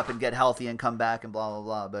hurry up and get healthy and come back and blah blah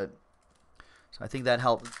blah. But so I think that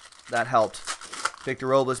helped Victor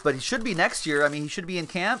Robles. But he should be next year. I mean, he should be in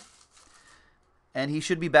camp, and he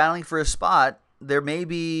should be battling for a spot. There may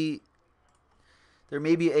be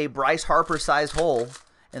a Bryce Harper sized hole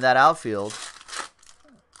in that outfield.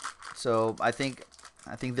 So I think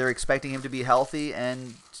they're expecting him to be healthy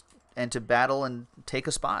and to battle and take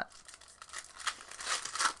a spot.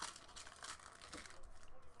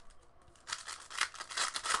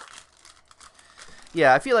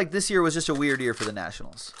 Yeah, I feel like this year was just a weird year for the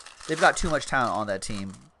Nationals. They've got too much talent on that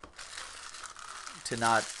team to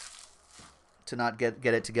not get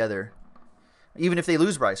it together, even if they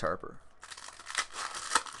lose Bryce Harper.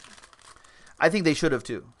 I think they should have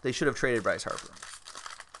too. They should have traded Bryce Harper.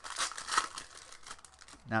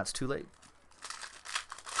 Now it's too late.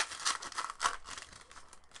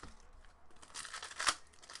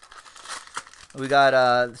 We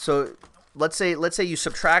got so let's say you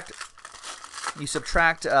subtract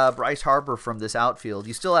Bryce Harper from this outfield.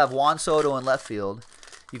 You still have Juan Soto in left field.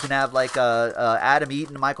 You can have like a Adam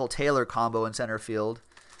Eaton, Michael Taylor combo in center field,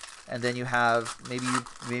 and then you have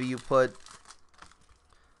maybe you put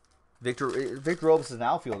Victor Robles is an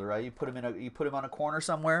outfielder, right? You put him on a corner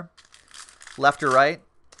somewhere, left or right,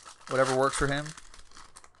 whatever works for him.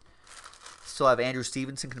 Still have Andrew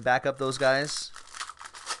Stevenson can back up those guys,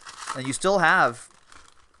 and you still have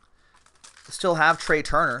Trey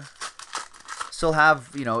Turner. Still have,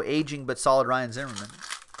 aging but solid Ryan Zimmerman.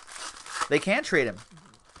 They can't trade him.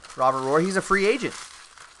 Robert Rohr, he's a free agent.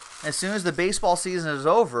 As soon as the baseball season is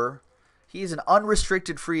over, he's an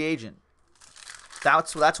unrestricted free agent.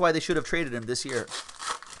 That's why they should have traded him this year.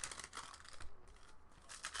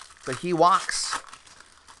 But he walks.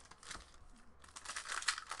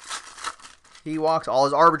 He walks. All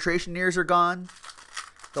his arbitration years are gone.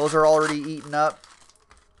 Those are already eaten up.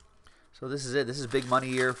 So this is it. This is big money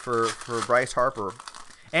year for Bryce Harper.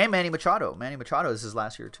 And Manny Machado. Manny Machado is his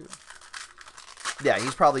last year too. Yeah,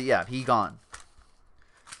 he's probably, he gone.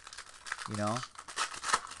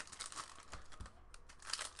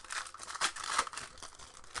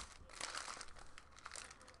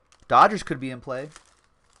 Dodgers could be in play.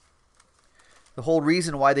 The whole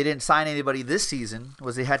reason why they didn't sign anybody this season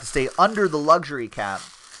was they had to stay under the luxury cap.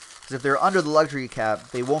 Because if they're under the luxury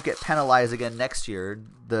cap, they won't get penalized again next year.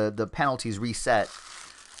 The penalties reset.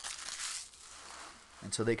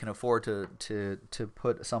 And so they can afford to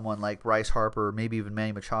put someone like Bryce Harper, maybe even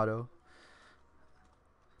Manny Machado,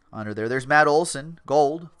 under there. There's Matt Olson,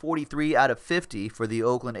 gold, 43 out of 50 for the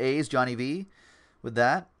Oakland A's. Johnny V with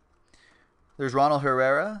that. There's Ronald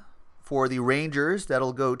Herrera for the Rangers.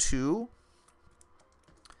 That'll go to,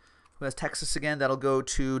 who has Texas again? That'll go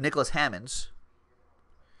to Nicholas Hammonds.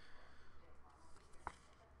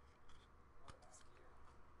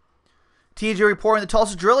 TJ reporting the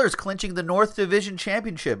Tulsa Drillers clinching the North Division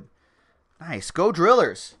Championship. Nice. Go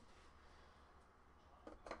Drillers.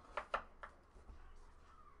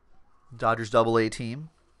 Dodgers AA team.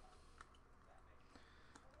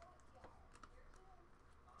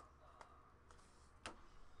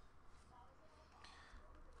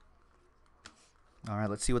 All right,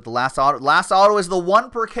 let's see what the last auto. Last auto is the one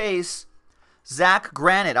per case. Zach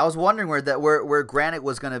Granite. I was wondering where Granite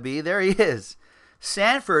was going to be. There he is.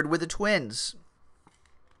 Sanford with the Twins.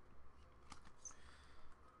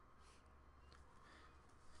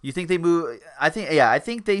 You think they move? I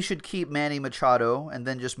think they should keep Manny Machado and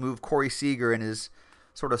then just move Corey Seager and his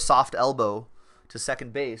sort of soft elbow to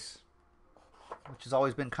second base, which has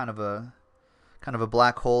always been kind of a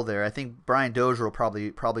black hole there. I think Brian Dozier will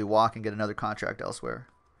probably walk and get another contract elsewhere.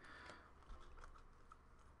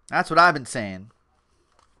 That's what I've been saying.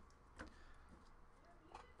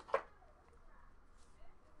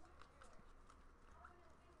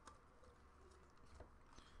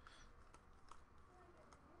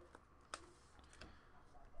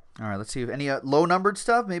 All right, let's see if any low-numbered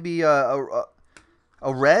stuff. Maybe a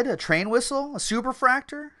red, a train whistle, a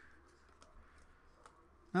superfractor.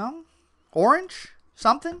 No? Orange?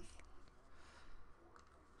 Something?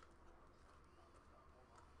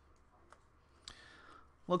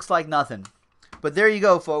 Looks like nothing. But there you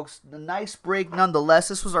go, folks. A nice break nonetheless.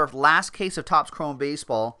 This was our last case of Topps Chrome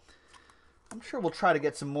Baseball. I'm sure we'll try to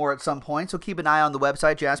get some more at some point, so keep an eye on the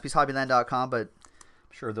website, jaspyshobbyland.com. But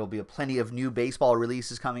I'm sure there'll be plenty of new baseball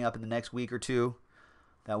releases coming up in the next week or two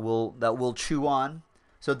that we'll chew on.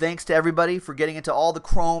 So thanks to everybody for getting into all the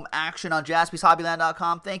Chrome action on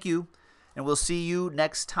JaspysHobbyland.com. Thank you, and we'll see you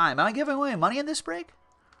next time. Am I giving away money in this break?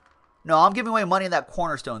 No, I'm giving away money in that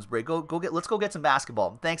Cornerstones break. Let's go get some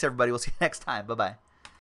basketball. Thanks, everybody. We'll see you next time. Bye-bye.